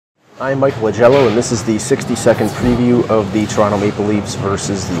I'm Michael Agello, and this is the 60-second preview of the Toronto Maple Leafs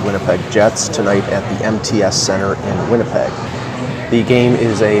versus the Winnipeg Jets tonight at the MTS Center in Winnipeg. The game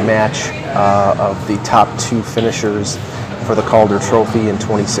is a match of the top two finishers for the Calder Trophy in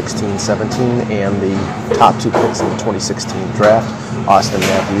 2016-17 and the top two picks in the 2016 draft, Austin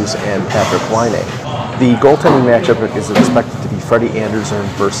Matthews and Patrick Laine. The goaltending matchup is expected to be Freddie Andersen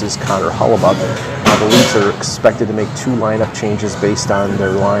versus Connor Hellebuyck. The Leafs are expected to make two lineup changes based on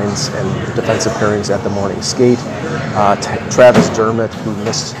their lines and defensive pairings at the morning skate. Travis Dermott, who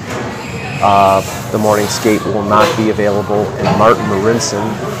missed the morning skate, will not be available, and Martin Marincin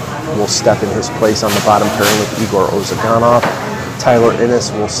will step in his place on the bottom pairing with Igor Ozaganov. Tyler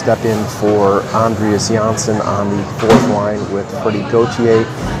Innes will step in for Andreas Janssen on the fourth line with Freddie Gauthier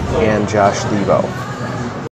and Josh Devo.